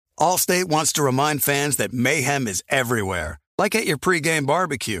Allstate wants to remind fans that mayhem is everywhere, like at your pregame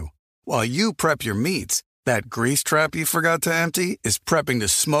barbecue. While you prep your meats, that grease trap you forgot to empty is prepping to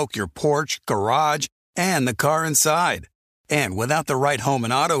smoke your porch, garage, and the car inside. And without the right home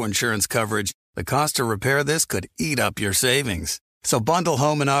and auto insurance coverage, the cost to repair this could eat up your savings. So bundle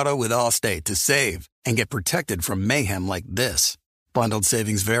home and auto with Allstate to save and get protected from mayhem like this. Bundled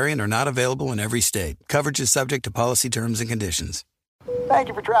savings vary and are not available in every state. Coverage is subject to policy terms and conditions. Thank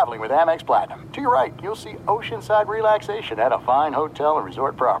you for traveling with Amex Platinum. To your right, you'll see oceanside relaxation at a fine hotel and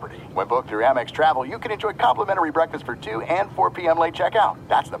resort property. When booked through Amex Travel, you can enjoy complimentary breakfast for 2 and 4 p.m. late checkout.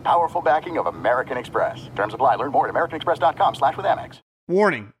 That's the powerful backing of American Express. Terms apply. Learn more at americanexpress.com/withAmex.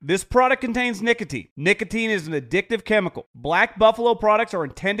 Warning, this product contains nicotine. Nicotine is an addictive chemical. Black Buffalo products are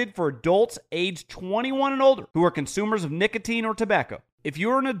intended for adults aged 21 and older who are consumers of nicotine or tobacco. If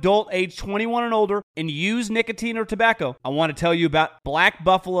you're an adult aged 21 and older and use nicotine or tobacco, I want to tell you about Black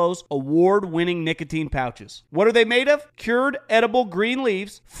Buffalo's award-winning nicotine pouches. What are they made of? Cured edible green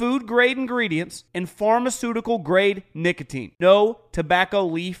leaves, food-grade ingredients, and pharmaceutical-grade nicotine. No tobacco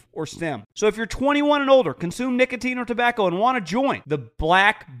leaf or stem. So if you're 21 and older, consume nicotine or tobacco, and want to join the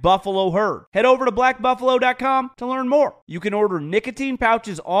Black Buffalo herd, head over to blackbuffalo.com to learn more. You can order nicotine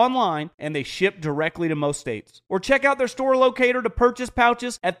pouches online, and they ship directly to most states. Or check out their store locator to purchase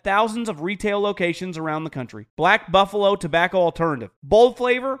pouches at thousands of retail locations around the country. Black Buffalo Tobacco Alternative. Bold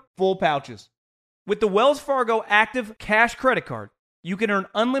flavor, full pouches. With the Wells Fargo Active Cash Credit Card, you can earn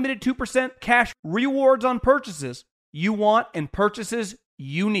unlimited 2% cash rewards on purchases you want and purchases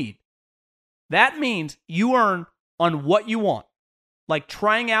you need. That means you earn on what you want, like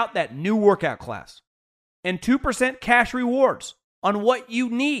trying out that new workout class, and 2% cash rewards on what you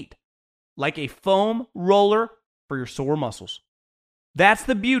need, like a foam roller for your sore muscles. That's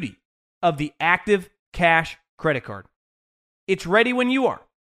the beauty of the Active Cash Credit Card. It's ready when you are,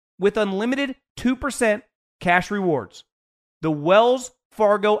 with unlimited 2% cash rewards. The Wells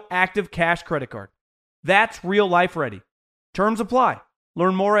Fargo Active Cash Credit Card. That's real life ready. Terms apply.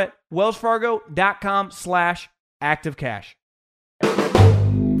 Learn more at wellsfargo.com/activecash.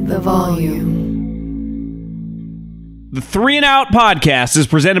 The volume. The 3 and Out podcast is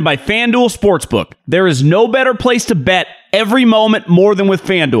presented by FanDuel Sportsbook. There is no better place to bet every moment more than with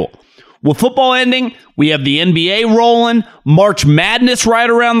FanDuel. With football ending, we have the NBA rolling, March Madness right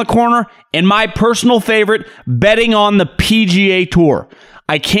around the corner, and my personal favorite, betting on the PGA Tour.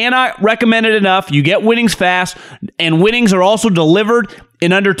 I cannot recommend it enough. You get winnings fast, and winnings are also delivered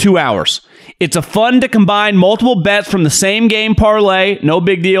in under 2 hours. It's a fun to combine multiple bets from the same game parlay. No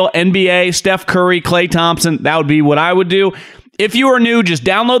big deal. NBA, Steph Curry, Klay Thompson. That would be what I would do. If you are new, just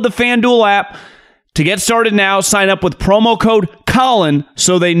download the FanDuel app. To get started now, sign up with promo code Colin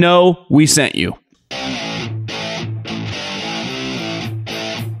so they know we sent you.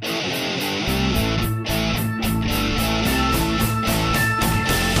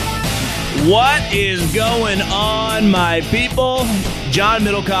 What is going on, my people? John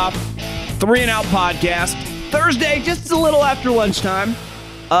Middlecoff, 3 and Out podcast. Thursday, just a little after lunchtime.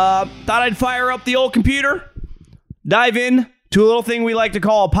 Thought I'd fire up the old computer, dive in to a little thing we like to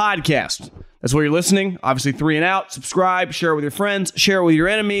call a podcast. That's where you're listening. Obviously, 3 and Out. Subscribe, share it with your friends, share it with your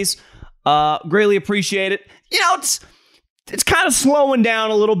enemies. Greatly appreciate it. You know, it's kind of slowing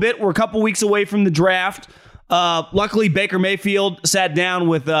down a little bit. We're a couple weeks away from the draft. Luckily, Baker Mayfield sat down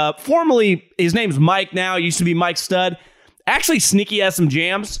with formerly, his name's Mike now, used to be Mike Stud. Actually, Sneaky has some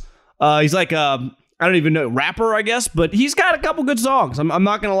jams. He's like I don't even know, rapper, I guess, but he's got a couple good songs. I'm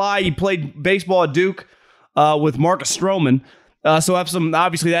not going to lie. He played baseball at Duke with Marcus Stroman. So have some,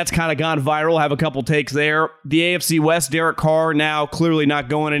 obviously that's kind of gone viral. Have a couple takes there. The AFC West, Derek Carr now clearly not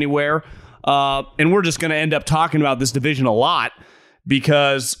going anywhere. And we're just going to end up talking about this division a lot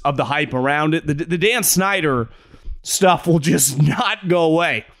because of the hype around it. The Dan Snyder stuff will just not go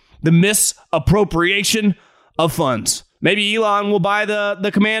away. The misappropriation of funds. Maybe Elon will buy the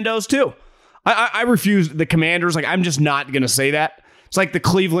Commandos too. I refuse the Commanders. Like, I'm just not going to say that. It's like the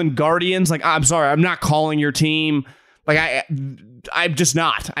Cleveland Guardians. Like, I'm sorry, I'm not calling your team. Like, I'm just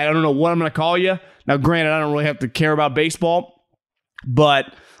not. I don't know what I'm going to call you. Now, granted, I don't really have to care about baseball,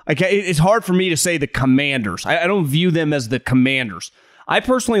 but like, it's hard for me to say the Commanders. I don't view them as the Commanders. I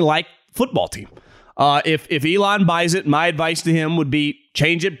personally like football team. If Elon buys it, my advice to him would be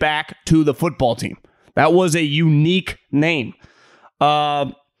change it back to the football team. That was a unique name.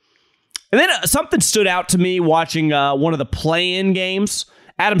 And then something stood out to me watching one of the play-in games.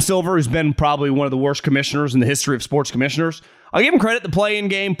 Adam Silver, who's been probably one of the worst commissioners in the history of sports commissioners. I'll give him credit. The play-in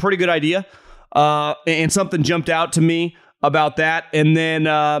game, pretty good idea. And something jumped out to me about that. And then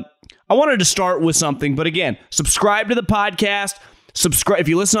I wanted to start with something. But again, subscribe to the podcast. Subscribe. If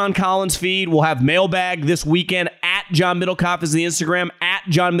you listen on Colin's feed, we'll have mailbag this weekend. At John Middlecoff is the Instagram. At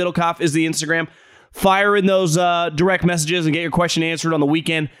John Middlecoff is the Instagram. Fire in those direct messages and get your question answered on the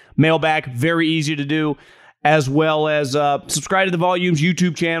weekend. Mailbag, very easy to do. As well as subscribe to the Volumes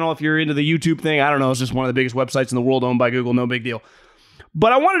YouTube channel if you're into the YouTube thing. I don't know. It's just one of the biggest websites in the world owned by Google. No big deal.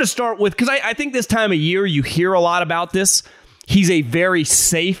 But I wanted to start with, because I think this time of year you hear a lot about this. He's a very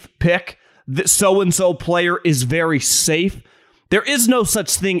safe pick. This so-and-so player is very safe. There is no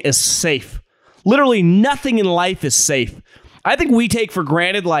such thing as safe. Literally nothing in life is safe. I think we take for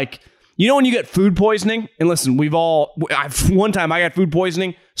granted, like, you know when you get food poisoning? And listen, one time I got food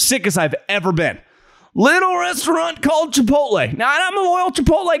poisoning, sickest I've ever been. Little restaurant called Chipotle. Now, I'm a loyal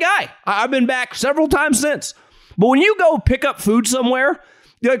Chipotle guy. I've been back several times since. But when you go pick up food somewhere,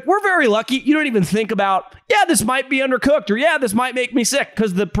 you're like, we're very lucky. You don't even think about, yeah, this might be undercooked, or yeah, this might make me sick,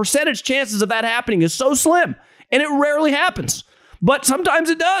 because the percentage chances of that happening is so slim, and it rarely happens. But sometimes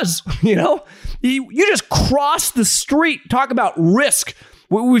it does, you know? You just cross the street. Talk about risk.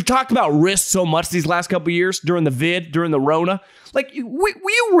 We've talked about risk so much these last couple of years during the vid, during the Rona. Like,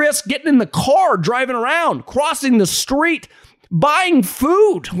 we risk getting in the car, driving around, crossing the street, buying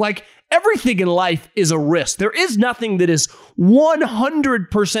food. Like, everything in life is a risk. There is nothing that is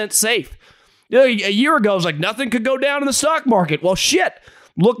 100% safe. You know, a year ago, it was like nothing could go down in the stock market. Well, shit,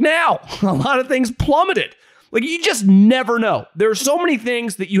 look now. A lot of things plummeted. Like, you just never know. There are so many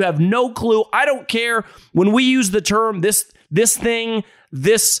things that you have no clue. I don't care when we use the term this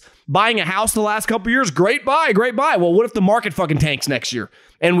buying a house the last couple of years, great buy. Well, what if the market fucking tanks next year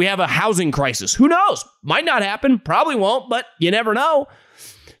and we have a housing crisis? Who knows? Might not happen. Probably won't, but you never know.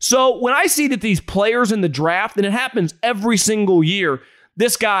 So when I see that these players in the draft, and it happens every single year,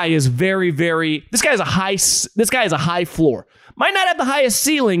 this guy is this guy has a high floor. Might not have the highest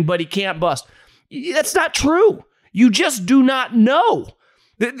ceiling, but he can't bust. That's not true. You just do not know.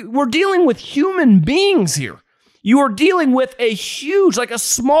 We're dealing with human beings here. You are dealing with a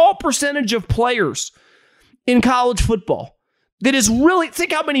small percentage of players in college football that is really,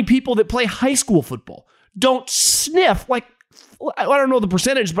 think how many people that play high school football don't sniff, like, I don't know the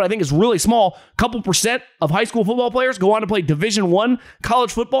percentage, but I think it's really small. A couple percent of high school football players go on to play Division I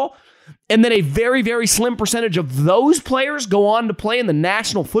college football. And then a very, very slim percentage of those players go on to play in the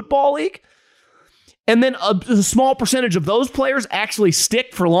National Football League. And then a small percentage of those players actually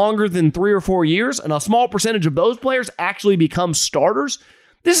stick for longer than 3 or 4 years. And a small percentage of those players actually become starters.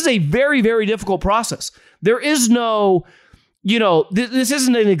 This is a very, very difficult process. There is no, this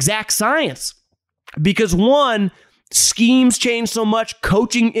isn't an exact science. Because one, schemes change so much,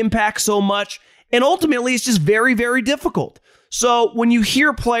 coaching impacts so much, and ultimately it's just very, very difficult. So when you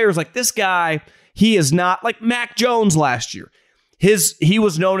hear players like this guy, he is not like Mac Jones last year. He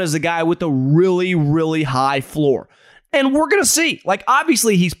was known as a guy with a really, really high floor. And we're going to see. Like,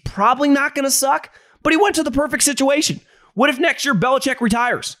 obviously, he's probably not going to suck, but he went to the perfect situation. What if next year Belichick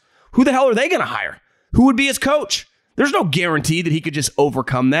retires? Who the hell are they going to hire? Who would be his coach? There's no guarantee that he could just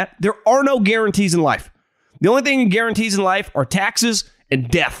overcome that. There are no guarantees in life. The only thing guarantees in life are taxes and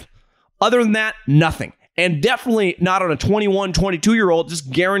death. Other than that, nothing. And definitely not on a 21, 22-year-old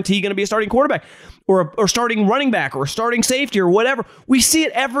just guarantee going to be a starting quarterback or starting running back or starting safety or whatever. We see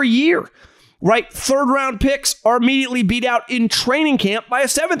it every year, right? Third-round picks are immediately beat out in training camp by a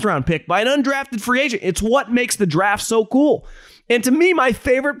seventh-round pick, by an undrafted free agent. It's what makes the draft so cool. And to me, my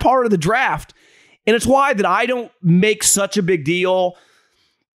favorite part of the draft, and it's why that I don't make such a big deal,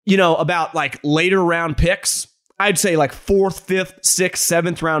 about like later round picks. I'd say like 4th, 5th, 6th,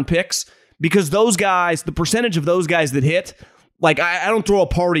 7th round picks, because those guys, the percentage of those guys that hit, like I don't throw a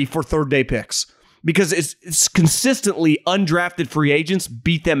party for third day picks because it's consistently undrafted free agents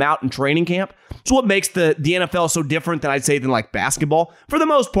beat them out in training camp. It's what makes the NFL so different than I'd say than like basketball. For the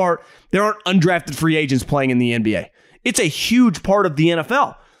most part, there aren't undrafted free agents playing in the NBA. It's a huge part of the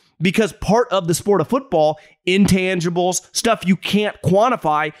NFL. Because part of the sport of football, intangibles, stuff you can't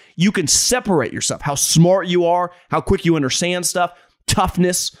quantify, you can separate yourself. How smart you are, how quick you understand stuff,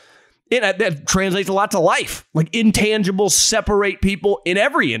 toughness. That translates a lot to life. Like, intangibles separate people in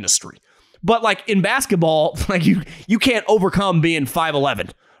every industry. But like in basketball, like you can't overcome being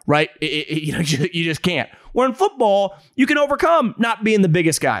 5'11", right? You just can't. Where in football, you can overcome not being the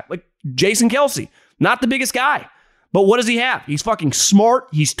biggest guy. Like Jason Kelce, not the biggest guy. But what does he have? He's fucking smart.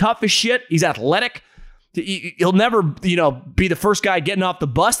 He's tough as shit. He's athletic. He'll never, be the first guy getting off the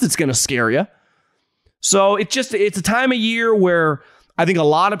bus that's going to scare you. So it's a time of year where I think a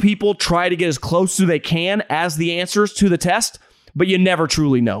lot of people try to get as close as they can as the answers to the test, but you never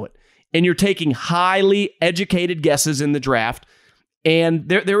truly know it. And you're taking highly educated guesses in the draft, and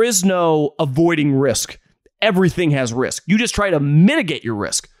there is no avoiding risk. everything has risk. You just try to mitigate your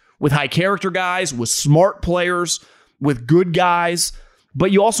risk with high character guys, with smart players, with good guys,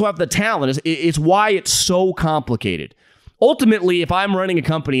 but you also have the talent. It's why it's so complicated. Ultimately, if I'm running a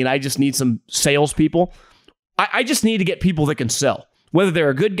company and I just need some salespeople, I just need to get people that can sell. Whether they're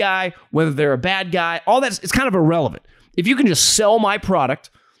a good guy, whether they're a bad guy, all that's it's kind of irrelevant. If you can just sell my product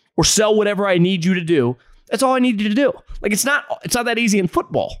or sell whatever I need you to do, that's all I need you to do. Like it's not that easy in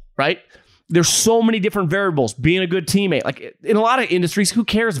football, right? There's so many different variables. Being a good teammate, like in a lot of industries, who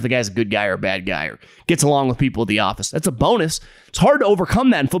cares if the guy's a good guy or a bad guy or gets along with people at the office? That's a bonus. It's hard to overcome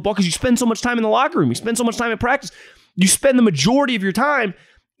that in football because you spend so much time in the locker room. You spend so much time in practice. You spend the majority of your time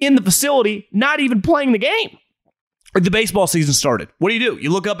in the facility, not even playing the game. Or the baseball season started. What do? You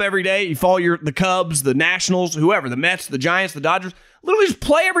look up every day. You follow the Cubs, the Nationals, whoever, the Mets, the Giants, the Dodgers. Literally just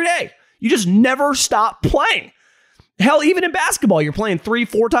play every day. You just never stop playing. Hell, even in basketball, you're playing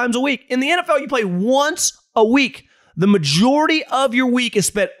 3-4 times a week. In the NFL, you play once a week. The majority of your week is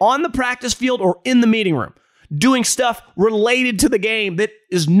spent on the practice field or in the meeting room doing stuff related to the game that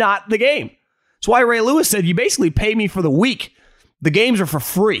is not the game. That's why Ray Lewis said, you basically pay me for the week. The games are for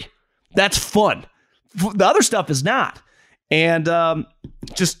free. That's fun. The other stuff is not. And to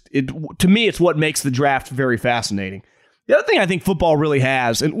me, it's what makes the draft very fascinating. The other thing I think football really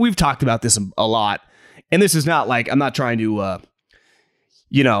has, and we've talked about this a lot, and this is not like, I'm not trying to,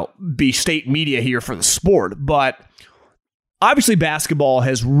 be state media here for the sport, but obviously basketball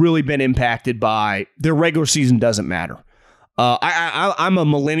has really been impacted by their regular season doesn't matter. I'm a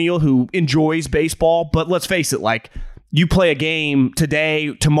millennial who enjoys baseball, but let's face it, like you play a game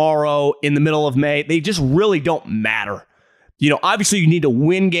today, tomorrow, in the middle of May, they just really don't matter. Obviously you need to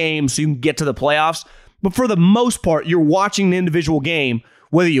win games so you can get to the playoffs, but for the most part, you're watching an individual game.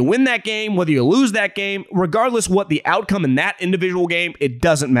 Whether you win that game, whether you lose that game, regardless what the outcome in that individual game, it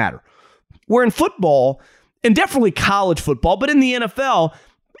doesn't matter. Where in football, and definitely college football, but in the NFL,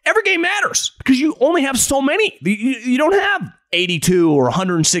 every game matters because you only have so many. You don't have 82 or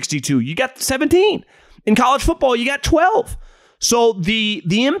 162. You got 17. In college football, you got 12. So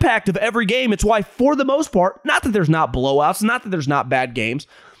the impact of every game, it's why for the most part, not that there's not blowouts, not that there's not bad games,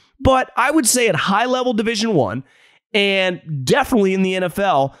 but I would say at high-level Division I, and definitely in the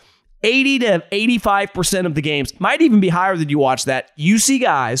NFL, 80 to 85% of the games, might even be higher than you watch that. You see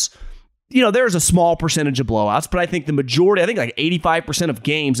guys, there's a small percentage of blowouts, but I think the majority, like 85% of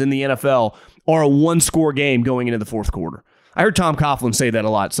games in the NFL are a one-score game going into the fourth quarter. I heard Tom Coughlin say that a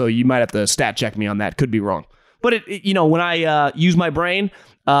lot, so you might have to stat check me on that. Could be wrong. But, when I use my brain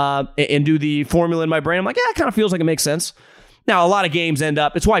and do the formula in my brain, I'm like, yeah, it kind of feels like it makes sense. Now, a lot of games end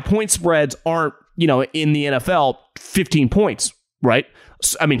up, it's why point spreads aren't, in the NFL, 15 points, right?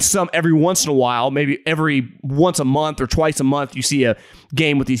 I mean, every once in a while, maybe every once a month or twice a month, you see a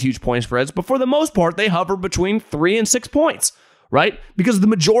game with these huge point spreads. But for the most part, they hover between 3 and 6 points, right? Because the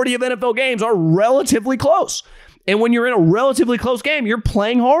majority of NFL games are relatively close. And when you're in a relatively close game, you're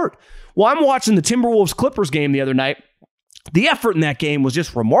playing hard. Well, I'm watching the Timberwolves-Clippers game the other night. The effort in that game was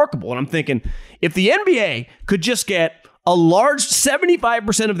just remarkable. And I'm thinking, if the NBA could just get a large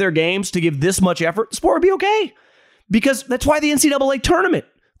 75% of their games to give this much effort, the sport would be okay. Because that's why the NCAA tournament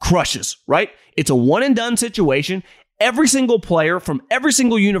crushes, right? It's a one-and-done situation. Every single player from every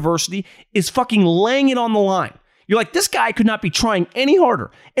single university is fucking laying it on the line. You're like, this guy could not be trying any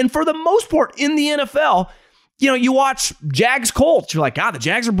harder. And for the most part in the NFL, you watch Jags-Colts, you're like, the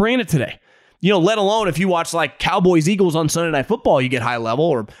Jags are bringing it today. Let alone if you watch like Cowboys-Eagles on Sunday Night Football, you get high level,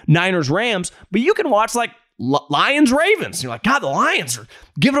 or Niners-Rams. But you can watch like Lions-Ravens. You're like, the Lions are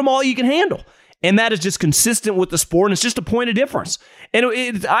giving them all you can handle. And that is just consistent with the sport, and it's just a point of difference.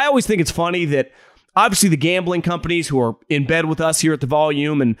 And I always think it's funny that obviously the gambling companies who are in bed with us here at The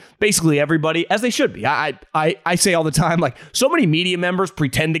Volume, and basically everybody, as they should be. I say all the time, like, so many media members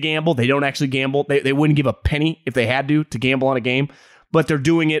pretend to gamble. They don't actually gamble. They wouldn't give a penny if they had to gamble on a game. But they're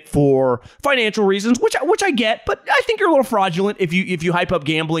doing it for financial reasons, which I get. But I think you're a little fraudulent if you hype up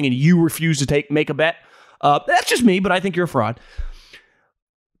gambling and you refuse to make a bet. That's just me, but I think you're a fraud.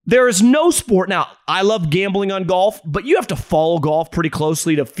 There is no sport. Now, I love gambling on golf, but you have to follow golf pretty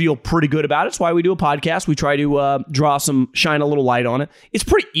closely to feel pretty good about it. That's why we do a podcast. We try to shine a little light on it. It's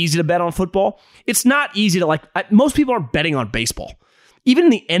pretty easy to bet on football. It's not easy to most people aren't betting on baseball. Even in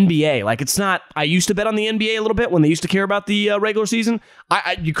the NBA, it's not, I used to bet on the NBA a little bit when they used to care about the regular season.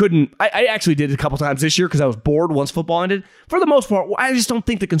 I actually did it a couple times this year because I was bored once football ended. For the most part, I just don't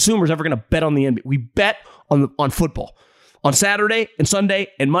think the consumer is ever going to bet on the NBA. We bet on football. On Saturday and Sunday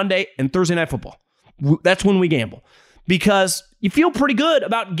and Monday and Thursday Night Football. That's when we gamble. Because you feel pretty good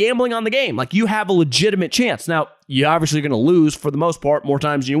about gambling on the game. Like, you have a legitimate chance. Now, you're obviously going to lose for the most part more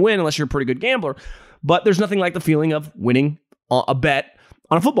times than you win unless you're a pretty good gambler. But there's nothing like the feeling of winning a bet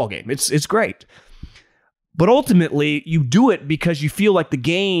on a football game. It's great. But ultimately, you do it because you feel like the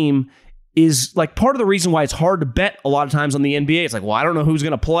game is like part of the reason why it's hard to bet a lot of times on the NBA. It's like, well, I don't know who's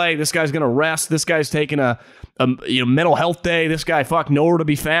going to play. This guy's going to rest. This guy's taking a mental health day. This guy nowhere to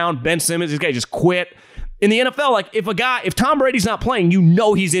be found. Ben Simmons, this guy just quit. In the NFL, like if Tom Brady's not playing, you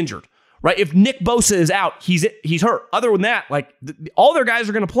know he's injured, right? If Nick Bosa is out, he's hurt. Other than that, like all their guys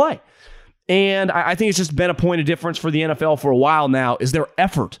are going to play. And I think it's just been a point of difference for the NFL for a while now is their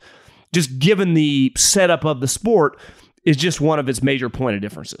effort, just given the setup of the sport, is just one of its major point of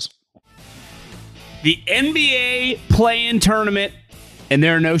differences. The NBA play-in tournament, and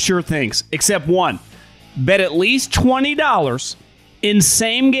there are no sure things, except one. Bet at least $20 in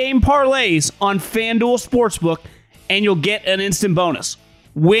same-game parlays on FanDuel Sportsbook, and you'll get an instant bonus.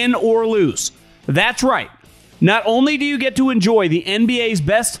 Win or lose. That's right. Not only do you get to enjoy the NBA's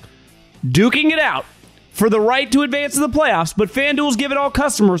best duking it out for the right to advance to the playoffs, but FanDuel's giving all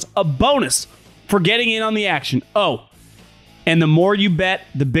customers a bonus for getting in on the action. Oh, and the more you bet,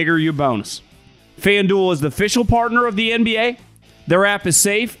 the bigger your bonus. FanDuel is the official partner of the NBA. Their app is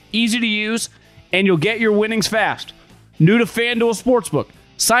safe, easy to use, and you'll get your winnings fast. New to FanDuel Sportsbook.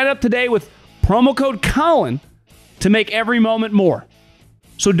 Sign up today with promo code Colin to make every moment more.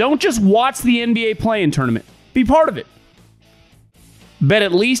 So don't just watch the NBA play-in tournament. Be part of it. Bet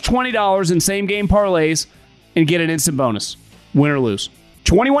at least $20 in same-game parlays and get an instant bonus. Win or lose.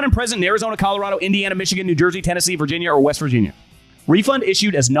 21 and present in Arizona, Colorado, Indiana, Michigan, New Jersey, Tennessee, Virginia, or West Virginia. Refund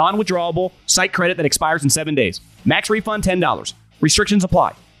issued as non-withdrawable site credit that expires in 7 days. Max refund $10. Restrictions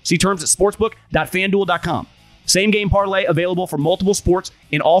apply. See terms at sportsbook.fanduel.com. Same game parlay available for multiple sports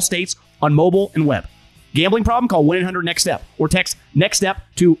in all states on mobile and web. Gambling problem? Call 1-800-NEXT-STEP or text NEXT STEP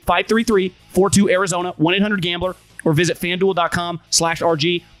to 533-42-ARIZONA, 1-800-GAMBLER, or visit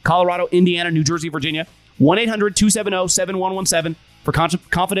fanduel.com/RG, Colorado, Indiana, New Jersey, Virginia, 1-800-270-7117 for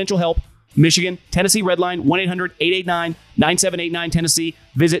confidential help. Michigan, Tennessee Redline, 1-800-889-9789 Tennessee.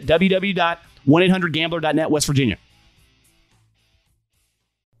 Visit www.1800gambler.net, West Virginia.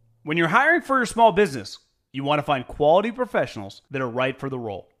 When you're hiring for your small business, you want to find quality professionals that are right for the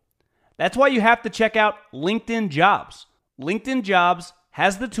role. That's why you have to check out LinkedIn Jobs. LinkedIn Jobs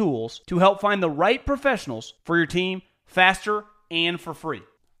has the tools to help find the right professionals for your team faster and for free.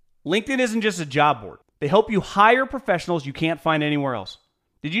 LinkedIn isn't just a job board. They help you hire professionals you can't find anywhere else.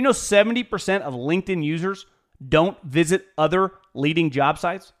 Did you know 70% of LinkedIn users don't visit other leading job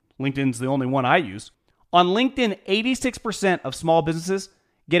sites? LinkedIn's the only one I use. On LinkedIn, 86% of small businesses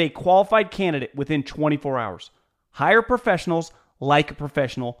get a qualified candidate within 24 hours. Hire professionals like a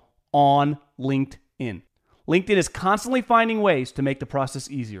professional on LinkedIn. LinkedIn is constantly finding ways to make the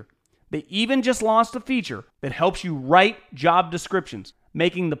process easier. They even just launched a feature that helps you write job descriptions,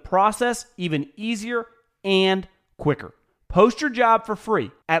 making the process even easier and quicker. Post your job for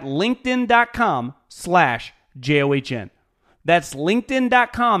free at linkedin.com/JOHN. That's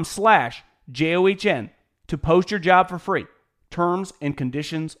linkedin.com/JOHN to post your job for free. Terms and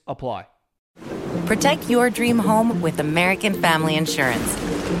conditions apply. Protect your dream home with American Family Insurance.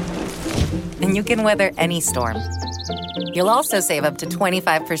 And you can weather any storm. You'll also save up to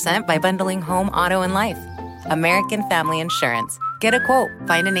 25% by bundling home, auto, and life. American Family Insurance. Get a quote.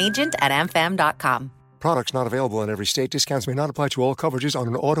 Find an agent at amfam.com. Products not available in every state. Discounts may not apply to all coverages on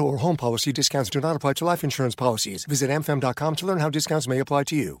an auto or home policy. Discounts do not apply to life insurance policies. Visit amfam.com to learn how discounts may apply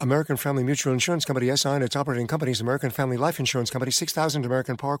to you. American Family Mutual Insurance Company, SI, and its operating companies, American Family Life Insurance Company, 6000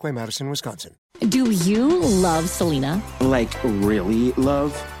 American Parkway, Madison, Wisconsin. Do you love Selena? Like, really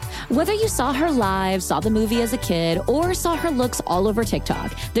love? Whether you saw her live, saw the movie as a kid, or saw her looks all over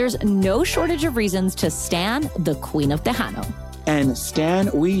TikTok, there's no shortage of reasons to stan the Queen of Tejano. And Stan,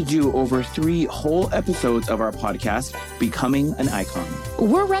 we do over 3 whole episodes of our podcast, Becoming an Icon.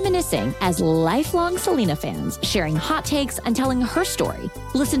 We're reminiscing as lifelong Selena fans, sharing hot takes and telling her story.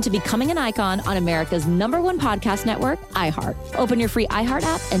 Listen to Becoming an Icon on America's #1 podcast network, iHeart. Open your free iHeart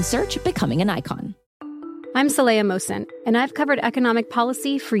app and search Becoming an Icon. I'm Saleha Mohsen, and I've covered economic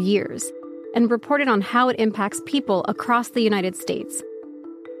policy for years and reported on how it impacts people across the United States.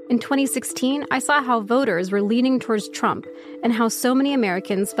 In 2016, I saw how voters were leaning towards Trump and how so many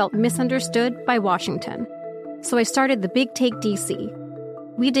Americans felt misunderstood by Washington. So I started the Big Take DC.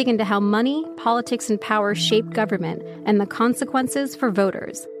 We dig into how money, politics, and power shape government and the consequences for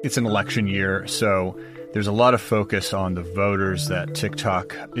voters. It's an election year, so there's a lot of focus on the voters that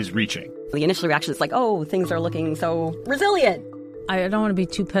TikTok is reaching. The initial reaction is like, oh, things are looking so resilient. I don't want to be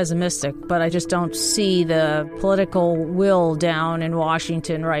too pessimistic, but I just don't see the political will down in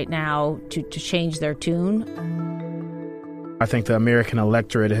Washington right now to change their tune. I think the American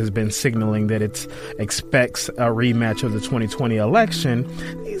electorate has been signaling that it expects a rematch of the 2020 election.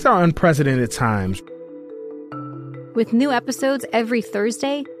 These are unprecedented times. With new episodes every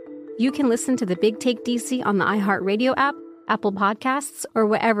Thursday, you can listen to The Big Take DC on the iHeartRadio app, Apple Podcasts, or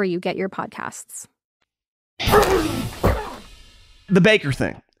wherever you get your podcasts. The Baker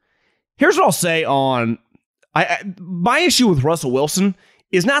thing. Here's what I'll say on... my issue with Russell Wilson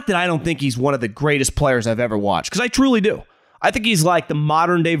is not that I don't think he's one of the greatest players I've ever watched, because I truly do. I think he's like the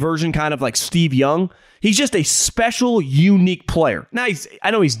modern day version, kind of like Steve Young. He's just a special, unique player. Now, I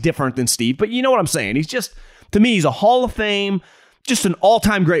know he's different than Steve, but you know what I'm saying. He's just, to me, he's a Hall of Fame, just an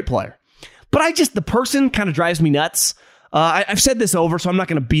all-time great player. But the person kind of drives me nuts. I've said this over, so I'm not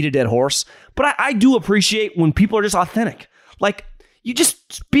going to beat a dead horse. But I do appreciate when people are just authentic. Like, you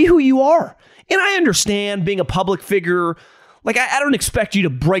just be who you are. And I understand being a public figure. Like, I don't expect you to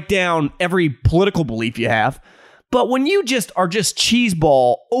break down every political belief you have. But when you are just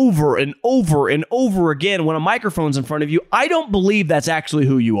cheeseball over and over and over again when a microphone's in front of you, I don't believe that's actually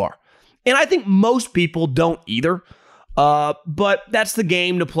who you are. And I think most people don't either. But that's the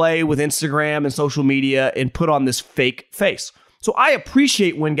game to play with Instagram and social media and put on this fake face. So I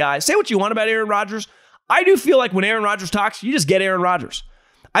appreciate when guys say what you want about Aaron Rodgers. I do feel like when Aaron Rodgers talks, you just get Aaron Rodgers.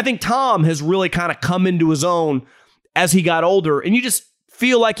 I think Tom has really kind of come into his own as he got older, and you just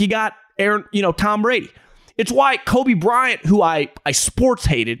feel like he got Tom Brady. It's why Kobe Bryant, who I sports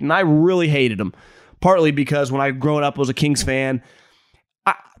hated, and I really hated him, partly because when I growing up was a Kings fan,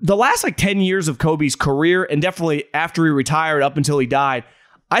 the last 10 years of Kobe's career, and definitely after he retired up until he died,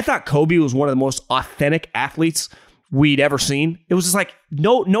 I thought Kobe was one of the most authentic athletes we'd ever seen. It was just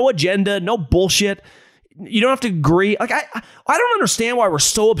no agenda, no bullshit. You don't have to agree. I don't understand why we're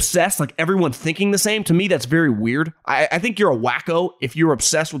so obsessed, everyone thinking the same. To me, that's very weird. I think you're a wacko if you're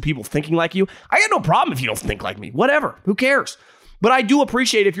obsessed with people thinking like you. I got no problem if you don't think like me. Whatever. Who cares? But I do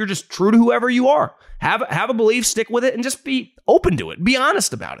appreciate if you're just true to whoever you are. Have a belief, stick with it, and just be open to it. Be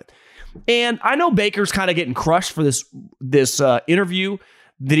honest about it. And I know Baker's kind of getting crushed for this interview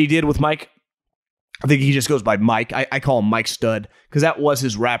that he did with Mike. I think he just goes by Mike. I call him Mike Stud because that was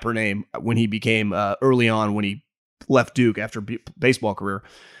his rapper name when he became early on when he left Duke after baseball career.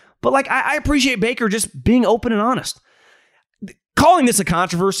 But I appreciate Baker just being open and honest. Calling this a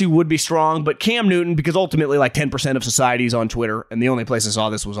controversy would be strong, but Cam Newton, because ultimately 10% of society is on Twitter, and the only place I saw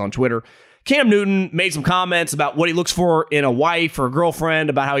this was on Twitter. Cam Newton made some comments about what he looks for in a wife or a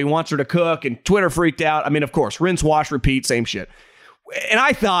girlfriend, about how he wants her to cook, and Twitter freaked out. I mean, of course, rinse, wash, repeat, same shit. And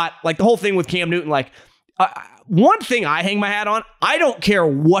I thought, the whole thing with Cam Newton, one thing I hang my hat on, I don't care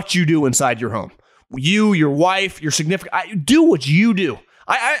what you do inside your home. You, your wife, your significant, do what you do.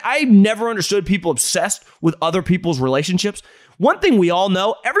 I never understood people obsessed with other people's relationships. One thing we all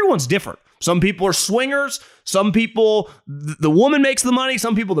know, everyone's different. Some people are swingers. Some people, the woman makes the money.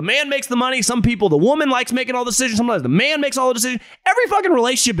 Some people, the man makes the money. Some people, the woman likes making all the decisions. Sometimes the man makes all the decisions. Every fucking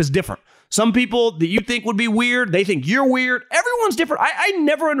relationship is different. Some people that you think would be weird, they think you're weird. Everyone's different. I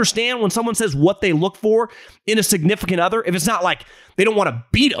never understand when someone says what they look for in a significant other. If it's not they don't want to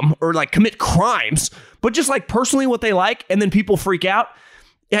beat them or commit crimes, but just personally what they like, and then people freak out.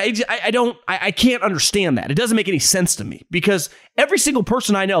 Yeah, I can't understand that. It doesn't make any sense to me because every single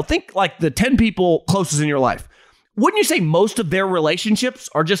person I know, think the 10 people closest in your life. Wouldn't you say most of their relationships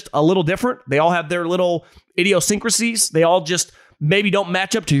are just a little different? They all have their little idiosyncrasies. They all just maybe don't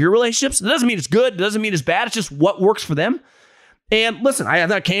match up to your relationships. It doesn't mean it's good. It doesn't mean it's bad. It's just what works for them. And listen, I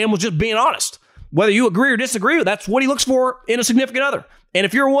thought Cam was just being honest. Whether you agree or disagree with, that's what he looks for in a significant other. And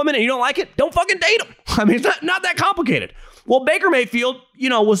if you're a woman and you don't like it, don't fucking date him. I mean, it's not that complicated. Well, Baker Mayfield,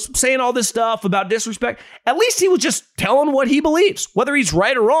 was saying all this stuff about disrespect. At least he was just telling what he believes, whether he's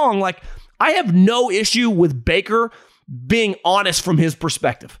right or wrong. I have no issue with Baker being honest from his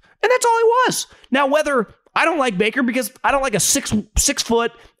perspective. And that's all he was. Now, whether I don't like Baker because I don't like a 6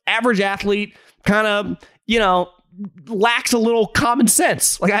 foot average athlete, kind of, lacks a little common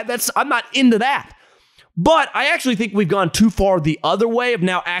sense. I'm not into that. But I actually think we've gone too far the other way of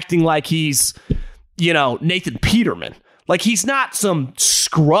now acting like he's, Nathan Peterman. He's not some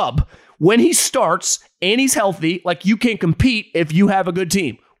scrub. When he starts and he's healthy, you can compete if you have a good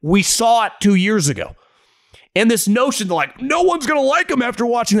team. We saw it 2 years ago. And this notion that no one's going to like him after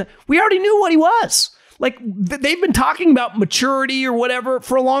watching that. We already knew what he was. They've been talking about maturity or whatever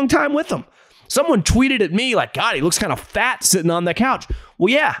for a long time with him. Someone tweeted at me God, he looks kind of fat sitting on the couch.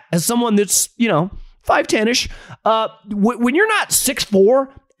 Well, yeah, as someone that's, 5'10-ish, when you're not 6'4",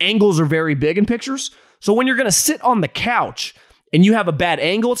 angles are very big in pictures. So when you're going to sit on the couch and you have a bad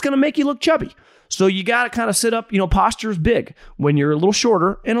angle, it's going to make you look chubby. So you got to kind of sit up, posture's big when you're a little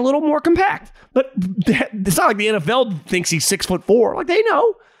shorter and a little more compact. But it's not like the NFL thinks he's 6'4". Like, they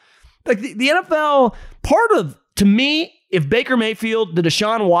know. Like, the NFL, to me, if Baker Mayfield, the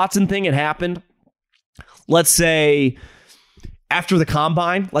Deshaun Watson thing had happened, let's say after the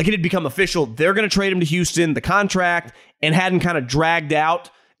combine, like it had become official, they're going to trade him to Houston, the contract, and hadn't kind of dragged out.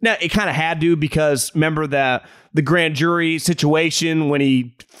 Now, it kind of had to, because remember the grand jury situation when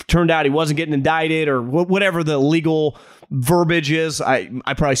he turned out he wasn't getting indicted, or whatever the legal verbiage is. I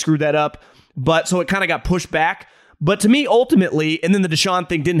probably screwed that up. But so it kind of got pushed back. But to me, ultimately, and then the Deshaun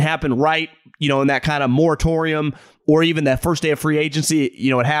thing didn't happen right, in that kind of moratorium, or even that first day of free agency,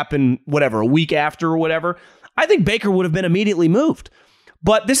 it happened, a week after or whatever. I think Baker would have been immediately moved.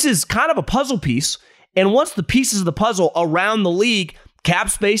 But this is kind of a puzzle piece. And once the pieces of the puzzle around the league, cap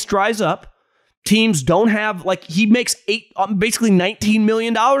space dries up, teams don't have, he makes basically $19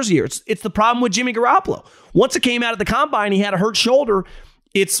 million a year. It's the problem with Jimmy Garoppolo. Once it came out of the combine, he had a hurt shoulder.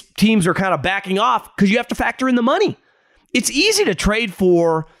 Teams are kind of backing off because you have to factor in the money. It's easy to trade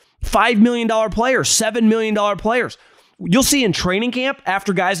for $5 million players, $7 million players. You'll see in training camp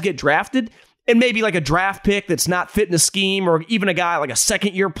after guys get drafted, and maybe like a draft pick that's not fitting a scheme, or even a guy like a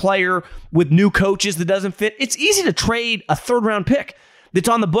second-year player with new coaches that doesn't fit. It's easy to trade a third-round pick that's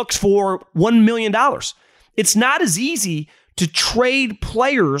on the books for $1 million. It's not as easy to trade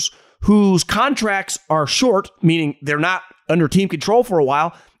players whose contracts are short, meaning they're not under team control for a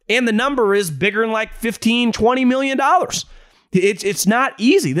while, and the number is bigger than like $15, $20 million. It's not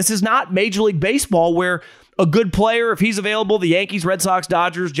easy. This is not Major League Baseball where a good player, if he's available, the Yankees, Red Sox,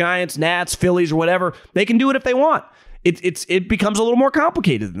 Dodgers, Giants, Nats, Phillies, or whatever, they can do it if they want. It becomes a little more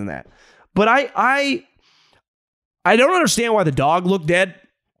complicated than that. But I don't understand why the dog looked dead.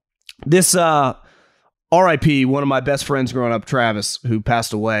 This R.I.P., one of my best friends growing up, Travis, who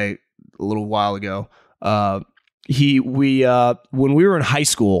passed away a little while ago. When we were in high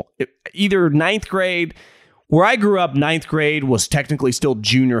school, either ninth grade, where I grew up, ninth grade was technically still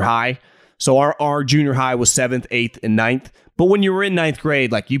junior high. So our junior high was 7th, 8th, and 9th. But when you were in ninth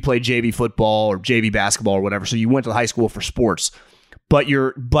grade, like you played JV football or JV basketball or whatever, so you went to high school for sports. But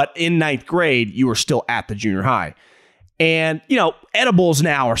in ninth grade, you were still at the junior high. And, edibles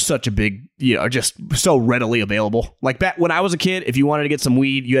now are such a big, just so readily available. Like back when I was a kid, if you wanted to get some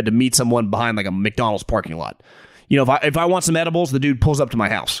weed, you had to meet someone behind like a McDonald's parking lot. If I want some edibles, the dude pulls up to my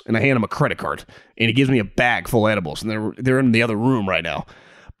house and I hand him a credit card and he gives me a bag full of edibles, and they're in the other room right now.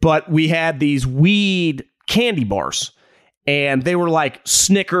 But we had these weed candy bars, and they were like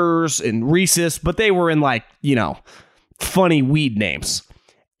Snickers and Reese's, but they were in like, funny weed names.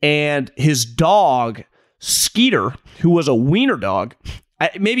 And his dog, Skeeter, who was a wiener dog,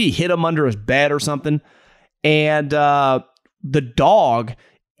 maybe he hid him under his bed or something, and the dog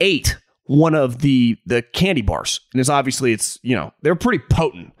ate one of the candy bars. And they're pretty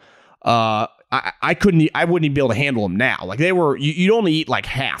potent. I wouldn't even be able to handle them now. Like they were, you'd only eat like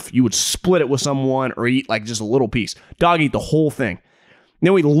half. You would split it with someone or eat like just a little piece. Dog ate the whole thing. And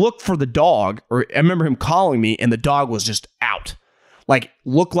then we looked for the dog, or I remember him calling me, and the dog was just out. Like,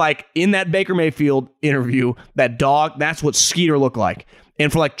 looked like in that Baker Mayfield interview, that dog, that's what Skeeter looked like.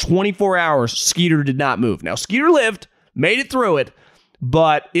 And for like 24 hours, Skeeter did not move. Now, Skeeter lived, made it through it,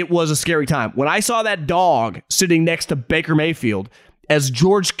 but it was a scary time. When I saw that dog sitting next to Baker Mayfield, as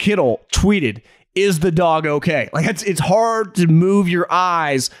George Kittle tweeted, "Is the dog okay?" Like it's hard to move your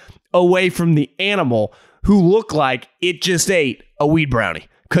eyes away from the animal who looked like it just ate a weed brownie,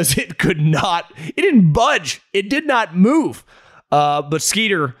 because it didn't budge. It did not move. But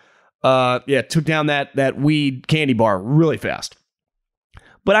Skeeter, took down that weed candy bar really fast.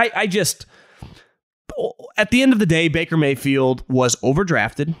 But I just, at the end of the day, Baker Mayfield was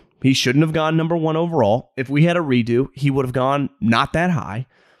overdrafted. He shouldn't have gone number 1 overall. If we had a redo, he would have gone not that high,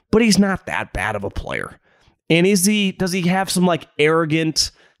 but he's not that bad of a player. And does he have some like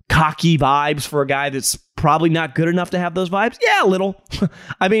arrogant, cocky vibes for a guy that's probably not good enough to have those vibes? Yeah, a little.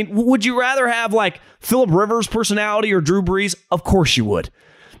 I mean, would you rather have like Phillip Rivers' personality or Drew Brees? Of course you would.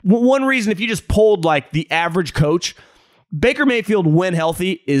 One reason, if you just polled like the average coach, Baker Mayfield, when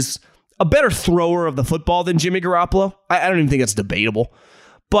healthy, is a better thrower of the football than Jimmy Garoppolo. I don't even think that's debatable.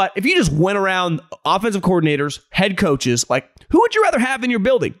 But if you just went around offensive coordinators, head coaches, like who would you rather have in your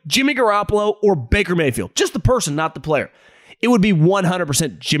building? Jimmy Garoppolo or Baker Mayfield? Just the person, not the player. It would be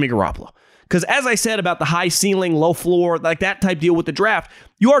 100% Jimmy Garoppolo. Because as I said about the high ceiling, low floor, like that type deal with the draft,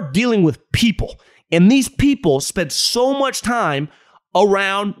 you are dealing with people. And these people spend so much time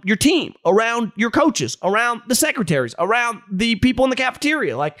around your team, around your coaches, around the secretaries, around the people in the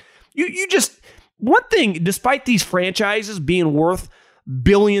cafeteria. Like you just, one thing, despite these franchises being worth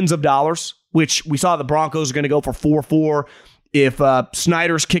billions of dollars, which we saw the Broncos are going to go for 4-4. If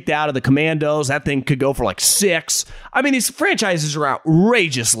Snyder's kicked out of the Commandos, that thing could go for like 6. I mean, these franchises are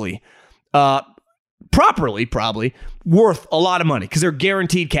outrageously, properly probably, worth a lot of money because they're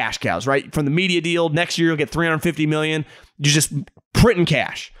guaranteed cash cows, right? From the media deal, next year you'll get $350 million. You're just printing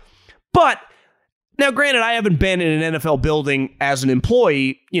cash. But now, granted, I haven't been in an NFL building as an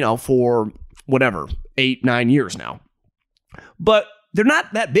employee, for whatever, 8-9 years now. But they're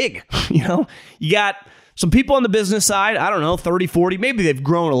not that big, You got some people on the business side, I don't know, 30, 40, maybe they've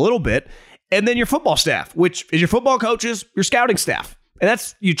grown a little bit. And then your football staff, which is your football coaches, your scouting staff. And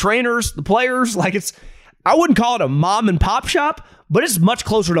that's you trainers, the players. Like I wouldn't call it a mom and pop shop, but it's much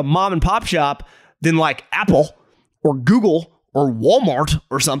closer to mom and pop shop than like Apple or Google or Walmart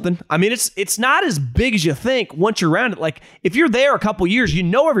or something. I mean, it's not as big as you think once you're around it. Like if you're there a couple years, you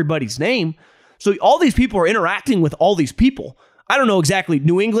know everybody's name. So all these people are interacting with all these people. I don't know exactly.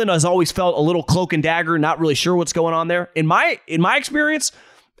 New England has always felt a little cloak and dagger, not really sure what's going on there. In my experience,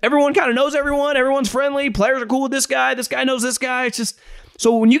 everyone kind of knows everyone. Everyone's friendly. Players are cool with this guy. This guy knows this guy. It's just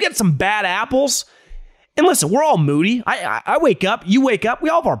so when you get some bad apples, and listen, we're all moody. I wake up. You wake up. We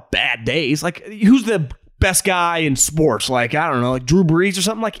all have our bad days. Like who's the best guy in sports? Like I don't know, like Drew Brees or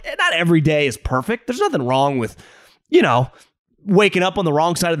something. Like not every day is perfect. There's nothing wrong with waking up on the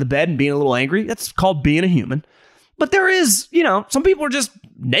wrong side of the bed and being a little angry. That's called being a human. But there is, some people are just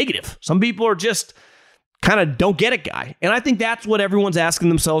negative. Some people are just kind of don't get it guy. And I think that's what everyone's asking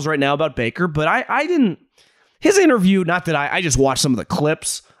themselves right now about Baker. But I didn't, his interview, not that I just watched some of the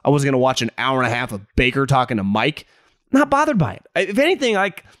clips. I was going to watch an hour and a half of Baker talking to Mike. Not bothered by it. If anything,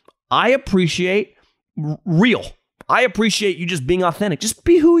 I appreciate real. I appreciate you just being authentic. Just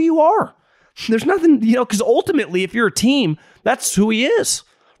be who you are. There's nothing, because ultimately, if you're a team, that's who he is,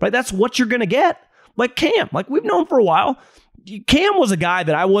 right? That's what you're going to get. Like Cam, like we've known for a while. Cam was a guy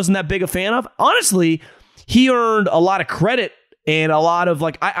that I wasn't that big a fan of. Honestly, he earned a lot of credit and a lot of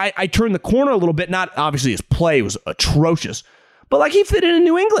I turned the corner a little bit. Not obviously his play was atrocious, but he fit in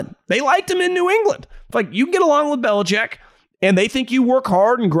New England. They liked him in New England. You get along with Belichick and they think you work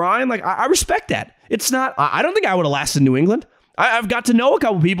hard and grind. I respect that. It's not, I don't think I would have lasted in New England. I've got to know a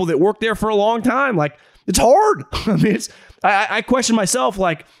couple people that worked there for a long time. It's hard. I mean, I question myself,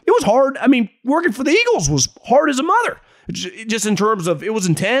 it was hard. I mean, working for the Eagles was hard as a mother. Just in terms of, it was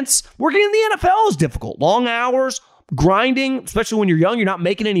intense. Working in the NFL is difficult. Long hours, grinding, especially when you're young, you're not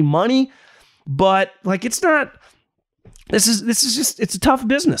making any money. But, it's not, this is just, it's a tough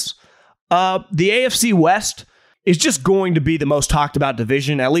business. The AFC West is just going to be the most talked about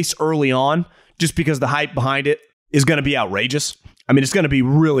division, at least early on, just because the hype behind it is going to be outrageous. I mean, it's going to be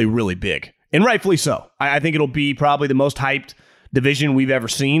really, really big. And rightfully so. I think it'll be probably the most hyped division we've ever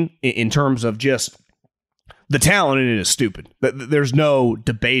seen in terms of just the talent in it is stupid. There's no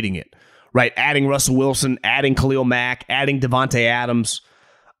debating it, right? Adding Russell Wilson, adding Khalil Mack, adding Devontae Adams.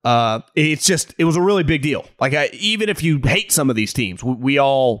 It was a really big deal. Even if you hate some of these teams, we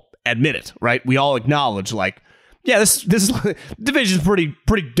all admit it, right? We all acknowledge, this division's pretty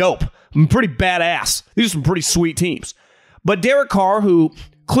dope, pretty badass. These are some pretty sweet teams. But Derek Carr, who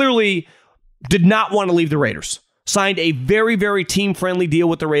clearly did not want to leave the Raiders, signed a very, very team-friendly deal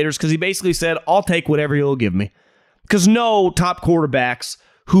with the Raiders because he basically said, I'll take whatever you'll give me. Because no top quarterbacks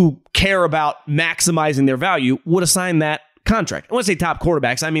who care about maximizing their value would have signed that contract. I want to say top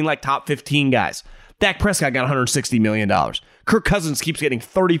quarterbacks, I mean top 15 guys. Dak Prescott got $160 million. Kirk Cousins keeps getting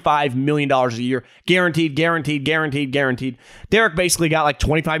 $35 million a year. Guaranteed. Derek basically got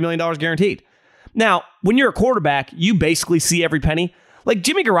 $25 million guaranteed. Now, when you're a quarterback, you basically see every penny.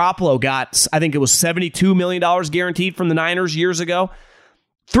 Jimmy Garoppolo got, I think it was $72 million guaranteed from the Niners years ago.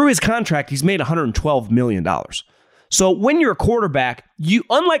 Through his contract, he's made $112 million. So when you're a quarterback, you,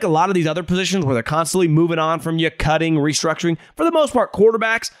 unlike a lot of these other positions where they're constantly moving on from you, cutting, restructuring, for the most part,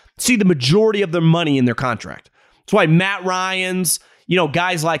 quarterbacks see the majority of their money in their contract. That's why Matt Ryan's,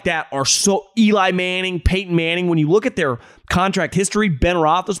 guys like that are so, Eli Manning, Peyton Manning, when you look at their contract history, Ben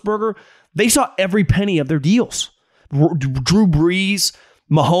Roethlisberger, they saw every penny of their deals. Drew Brees,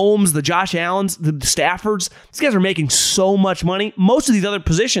 Mahomes, the Josh Allens, the Staffords, these guys are making so much money. Most of these other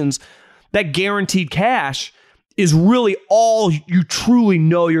positions, that guaranteed cash is really all you truly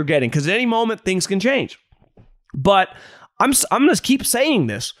know you're getting, because at any moment things can change. But I'm going to keep saying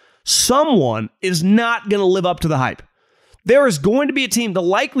this. Someone is not going to live up to the hype. There is going to be a team, the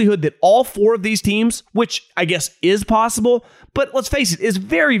likelihood that all four of these teams, which I guess is possible, but let's face it, is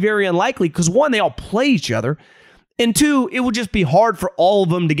very, very unlikely because one, they all play each other. And two, it would just be hard for all of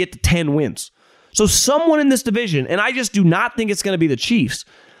them to get to 10 wins. So someone in this division, and I just do not think it's going to be the Chiefs,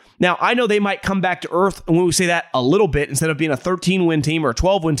 Now, I know they might come back to earth, and when we say that a little bit, instead of being a 13-win team or a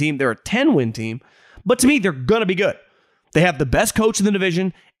 12-win team, they're a 10-win team. But to me, they're going to be good. They have the best coach in the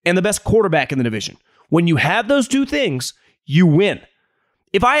division and the best quarterback in the division. When you have those two things, you win.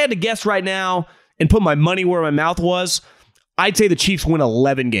 If I had to guess right now and put my money where my mouth was, I'd say the Chiefs win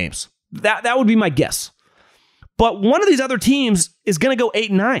 11 games. That would be my guess. But one of these other teams is going to go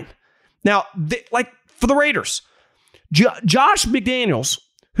 8-9. Now, for the Raiders, Josh McDaniels,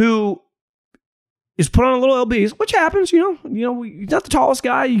 who is put on a little LBs, which happens, he's not the tallest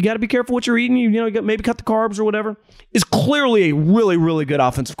guy. You got to be careful what you're eating. You got maybe cut the carbs or whatever. Is clearly a really, really good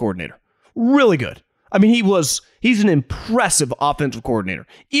offensive coordinator. Really good. I mean, he's an impressive offensive coordinator.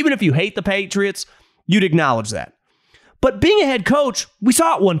 Even if you hate the Patriots, you'd acknowledge that. But being a head coach, we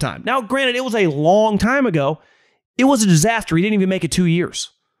saw it one time. Now, granted, it was a long time ago. It was a disaster. He didn't even make it 2 years.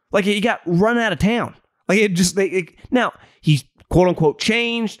 He got run out of town. Now, he's quote-unquote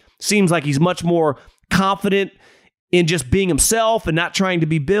changed. Seems like he's much more confident in just being himself and not trying to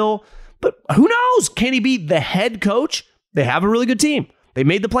be Bill. But who knows? Can he be the head coach? They have a really good team. They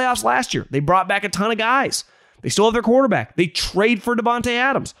made the playoffs last year. They brought back a ton of guys. They still have their quarterback. They trade for Devontae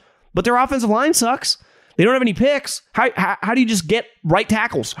Adams. But their offensive line sucks. They don't have any picks. How do you just get right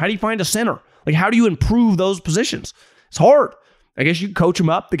tackles? How do you find a center? How do you improve those positions? It's hard. I guess you can coach them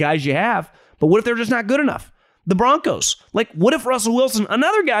up, the guys you have. But what if they're just not good enough? The Broncos. What if Russell Wilson,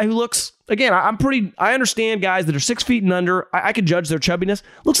 another guy who looks, again, I understand guys that are 6 feet and under. I can judge their chubbiness.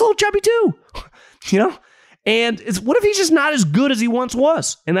 Looks a little chubby too. And what if he's just not as good as he once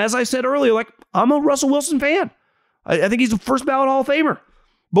was? And as I said earlier, I'm a Russell Wilson fan. I think he's a first ballot Hall of Famer.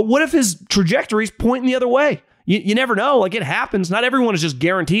 But what if his trajectory's pointing the other way? You never know. It happens. Not everyone is just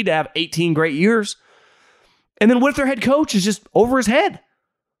guaranteed to have 18 great years. And then what if their head coach is just over his head?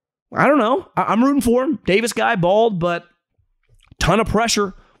 I don't know. I'm rooting for him. Davis guy, bald, but ton of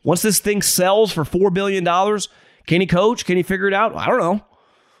pressure. Once this thing sells for $4 billion, can he coach? Can he figure it out? I don't know.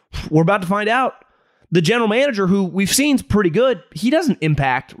 We're about to find out. The general manager, who we've seen is pretty good, he doesn't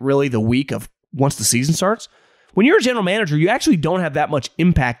impact really the week of once the season starts. When you're a general manager, you actually don't have that much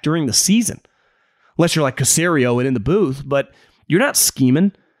impact during the season. Unless you're like Caserio and in the booth, but you're not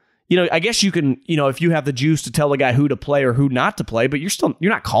scheming. I guess you can, if you have the juice to tell a guy who to play or who not to play, but you're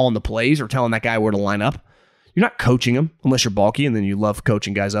not calling the plays or telling that guy where to line up. You're not coaching him unless you're bulky, and then you love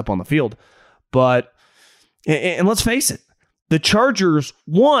coaching guys up on the field. But, and let's face it, the Chargers,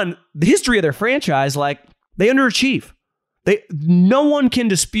 the history of their franchise, they underachieve. No one can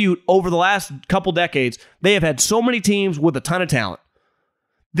dispute over the last couple decades, they have had so many teams with a ton of talent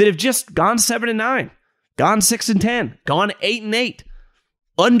that have just gone 7-9, gone 6-10, gone 8-8,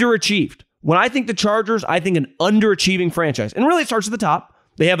 underachieved. When I think the Chargers, I think an underachieving franchise. And really it starts at the top.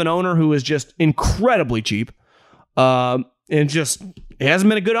 They have an owner who is just incredibly cheap. And just, it hasn't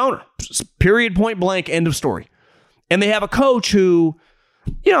been a good owner. Period, point blank, end of story. And they have a coach who,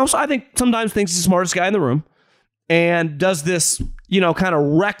 so I think sometimes thinks he's the smartest guy in the room and does this, kind of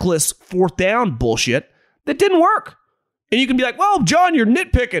reckless fourth down bullshit that didn't work. And you can be like, well, John, you're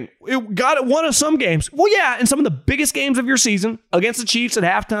nitpicking. It got it one of some games. Well, yeah, in some of the biggest games of your season against the Chiefs at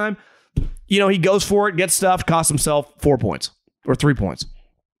halftime, he goes for it, gets stuffed, costs himself 4 points or 3 points.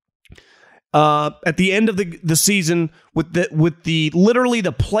 At the end of the season, with the literally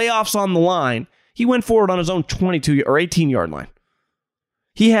the playoffs on the line, he went forward on his own 22 or 18-yard line.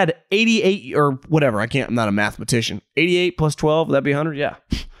 He had 88 or whatever. I'm not a mathematician. 88 plus 12, would that be 100? Yeah.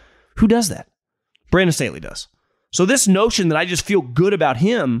 Who does that? Brandon Staley does. So this notion that I just feel good about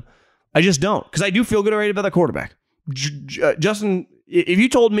him, I just don't. Because I do feel good already about the quarterback. Justin, if you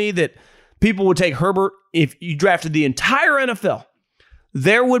told me that people would take Herbert if you drafted the entire NFL,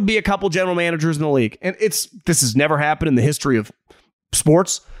 there would be a couple general managers in the league. And this has never happened in the history of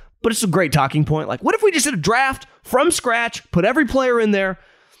sports, but it's a great talking point. What if we just did a draft from scratch, put every player in there?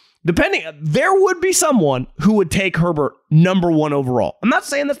 There would be someone who would take Herbert number 1 overall. I'm not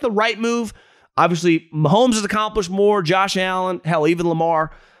saying that's the right move. Obviously, Mahomes has accomplished more, Josh Allen, hell, even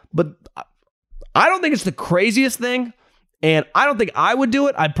Lamar. But I don't think it's the craziest thing, and I don't think I would do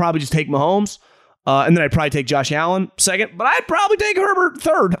it. I'd probably just take Mahomes, and then I'd probably take Josh Allen second, but I'd probably take Herbert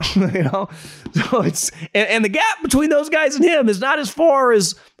third. So it's and the gap between those guys and him is not as far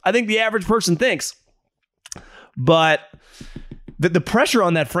as I think the average person thinks. But the pressure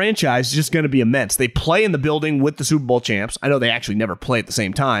on that franchise is just going to be immense. They play in the building with the Super Bowl champs. I know they actually never play at the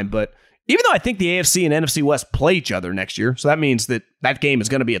same time, but even though I think the AFC and NFC West play each other next year, so that means that game is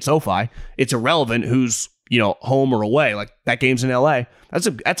going to be at SoFi. It's irrelevant who's home or away. That game's in LA.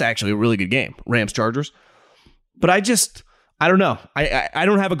 That's actually a really good game, Rams-Chargers. But I don't know. I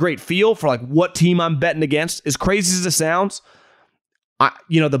don't have a great feel for what team I'm betting against. As crazy as it sounds,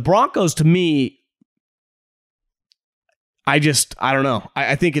 The Broncos, to me, I don't know.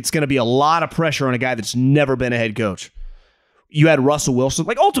 I think it's going to be a lot of pressure on a guy that's never been a head coach. You had Russell Wilson.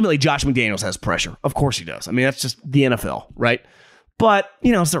 Like, ultimately, Josh McDaniels has pressure. Of course he does. I mean, that's just the NFL, right? But,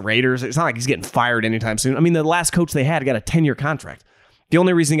 it's the Raiders. It's not like he's getting fired anytime soon. I mean, the last coach they had got a 10-year contract. The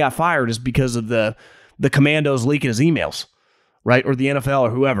only reason he got fired is because of the Commandos leaking his emails, right? Or the NFL or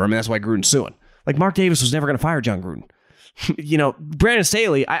whoever. I mean, that's why Gruden's suing. Like, Mark Davis was never going to fire John Gruden. Brandon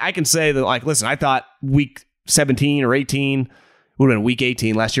Staley, I can say that, like, listen, I thought week 17 or 18, would have been week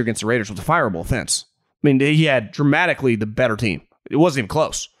 18 last year against the Raiders, was a fireable offense. I mean, he had dramatically the better team. It wasn't even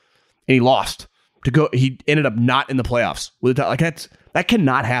close. And he lost. He ended up not in the playoffs. That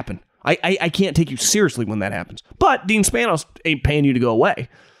cannot happen. I can't take you seriously when that happens. But Dean Spanos ain't paying you to go away.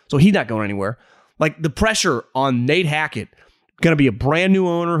 So he's not going anywhere. Like, the pressure on Nate Hackett, going to be a brand new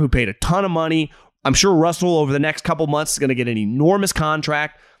owner who paid a ton of money. I'm sure Russell over the next couple months is going to get an enormous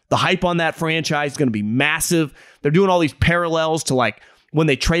contract. The hype on that franchise is going to be massive. They're doing all these parallels to, like, when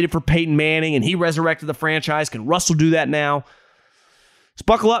they traded for Peyton Manning and he resurrected the franchise. Can Russell do that now? Just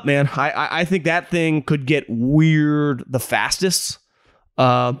buckle up, man. I think that thing could get weird the fastest.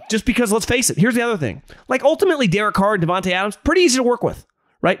 Just because, let's face it, here's the other thing. Like, ultimately, Derek Carr and Devontae Adams, pretty easy to work with,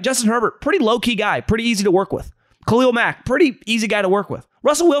 right? Justin Herbert, pretty low-key guy, pretty easy to work with. Khalil Mack, pretty easy guy to work with.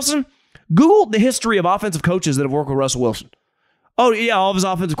 Russell Wilson, Google the history of offensive coaches that have worked with Russell Wilson. Oh, yeah, all of his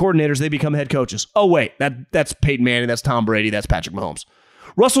offensive coordinators, they become head coaches. Oh, wait, that's Peyton Manning, that's Tom Brady, that's Patrick Mahomes.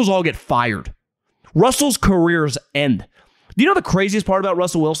 Russell's all get fired. Russell's careers end. Do you know the craziest part about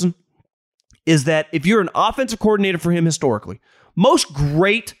Russell Wilson? Is that if you're an offensive coordinator for him historically, most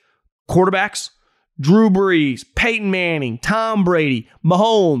great quarterbacks, Drew Brees, Peyton Manning, Tom Brady,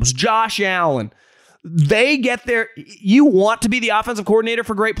 Mahomes, Josh Allen, they get there. You want to be the offensive coordinator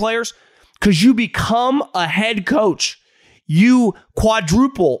for great players because you become a head coach. You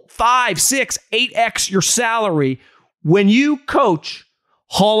quadruple, 5, 6, 8x your salary when you coach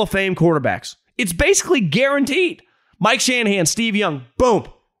Hall of Fame quarterbacks. It's basically guaranteed. Mike Shanahan, Steve Young, boom.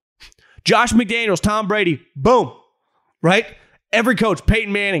 Josh McDaniels, Tom Brady, boom. Right? Every coach,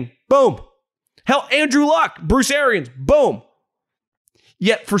 Peyton Manning, boom. Hell, Andrew Luck, Bruce Arians, boom.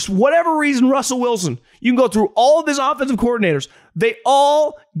 Yet, for whatever reason, Russell Wilson, you can go through all of his offensive coordinators. They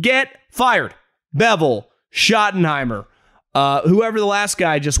all get fired. Bevel, Schottenheimer, whoever the last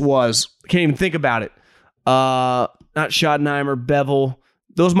guy just was. Can't even think about it. Not Schottenheimer, Bevel.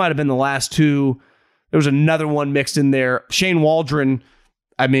 Those might have been the last two. There was another one mixed in there. Shane Waldron,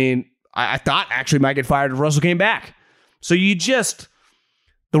 I mean, I thought actually might get fired if Russell came back. So the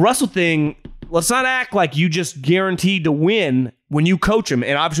Russell thing, let's not act like you just guaranteed to win when you coach him.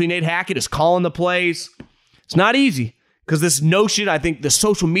 And obviously Nate Hackett is calling the plays. It's not easy because this notion, I think the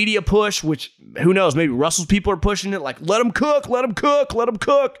social media push, which who knows, maybe Russell's people are pushing it like, let him cook, let him cook, let him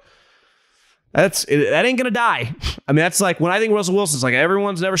cook. That ain't going to die. I mean, that's like when I think Russell Wilson's like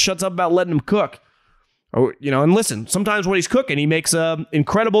everyone's never shuts up about letting him cook. Or, and listen, sometimes when he's cooking, he makes an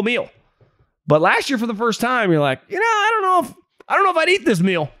incredible meal. But last year, for the first time, you're like, I don't know if I'd eat this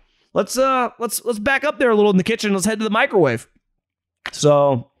meal. Let's back up there a little in the kitchen. Let's head to the microwave.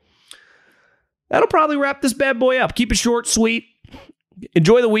 So that'll probably wrap this bad boy up. Keep it short, sweet.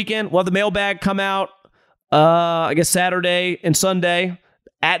 Enjoy the weekend. We'll have the mailbag come out, I guess Saturday and Sunday.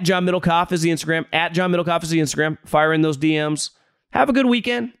 At John Middlecoff is the Instagram. At John Middlecoff is the Instagram. Fire in those DMs. Have a good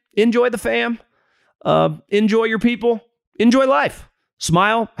weekend. Enjoy the fam. Enjoy your people. Enjoy life.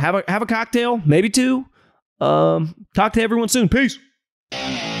 Smile. Have a cocktail. Maybe two. Talk to everyone soon. Peace.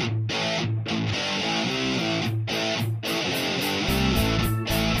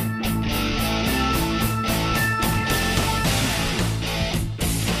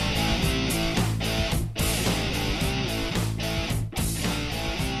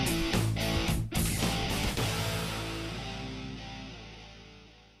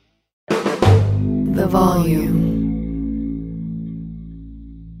 The volume.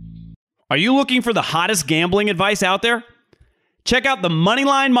 Are you looking for the hottest gambling advice out there? Check out the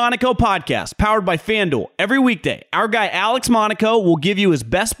Moneyline Monaco podcast, powered by FanDuel. Every weekday, our guy Alex Monaco will give you his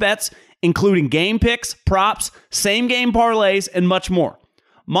best bets, including game picks, props, same-game parlays, and much more.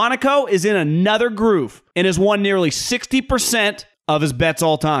 Monaco is in another groove and has won nearly 60% of his bets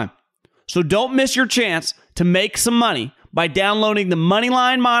all time. So don't miss your chance to make some money by downloading the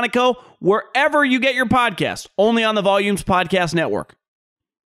Moneyline Monaco wherever you get your podcast, only on the Volumes Podcast Network.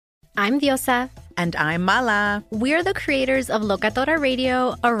 I'm Diosa. And I'm Mala. We're the creators of Locatora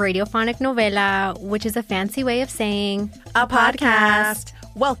Radio, a radiophonic novela, which is a fancy way of saying a podcast.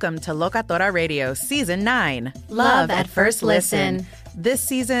 Welcome to Locatora Radio Season 9. Love at First Listen. This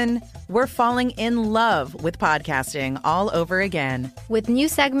season, we're falling in love with podcasting all over again. With new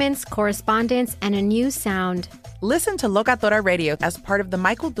segments, correspondence, and a new sound. Listen to Locatora Radio as part of the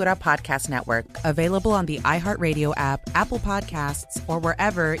My Cultura Podcast Network, available on the iHeartRadio app, Apple Podcasts, or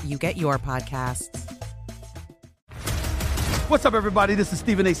wherever you get your podcasts. What's up, everybody? This is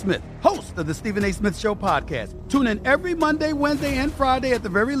Stephen A. Smith, host of the Stephen A. Smith Show podcast. Tune in every Monday, Wednesday, and Friday at the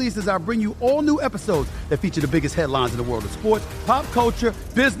very least as I bring you all new episodes that feature the biggest headlines in the world of sports, pop culture,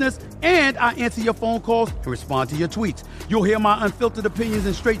 business, and I answer your phone calls and respond to your tweets. You'll hear my unfiltered opinions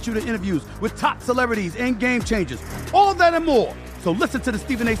and straight-shooter interviews with top celebrities and game changers. All of that and more. So listen to the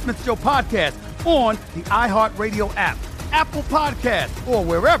Stephen A. Smith Show podcast on the iHeartRadio app, Apple Podcasts, or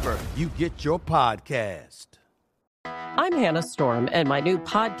wherever you get your podcast. I'm Hannah Storm, and my new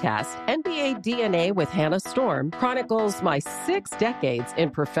podcast, NBA DNA with Hannah Storm, chronicles my 6 decades in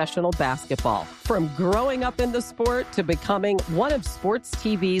professional basketball. From growing up in the sport to becoming one of sports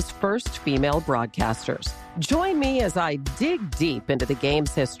TV's first female broadcasters. Join me as I dig deep into the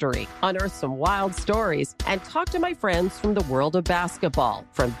game's history, unearth some wild stories, and talk to my friends from the world of basketball,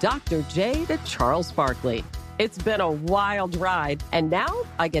 from Dr. J to Charles Barkley. It's been a wild ride, and now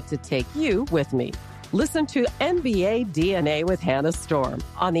I get to take you with me. Listen to NBA DNA with Hannah Storm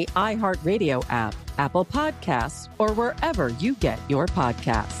on the iHeartRadio app, Apple Podcasts, or wherever you get your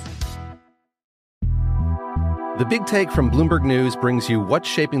podcasts. The Big Take from Bloomberg News brings you what's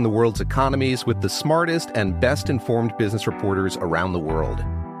shaping the world's economies with the smartest and best-informed business reporters around the world.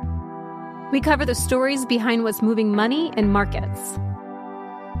 We cover the stories behind what's moving money and markets.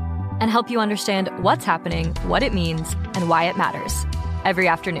 And help you understand what's happening, what it means, and why it matters. Every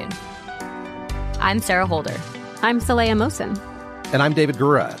afternoon. I'm Sarah Holder. I'm Saleha Mohsen. And I'm David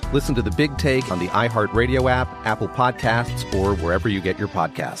Gura. Listen to The Big Take on the iHeartRadio app, Apple Podcasts, or wherever you get your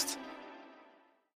podcasts.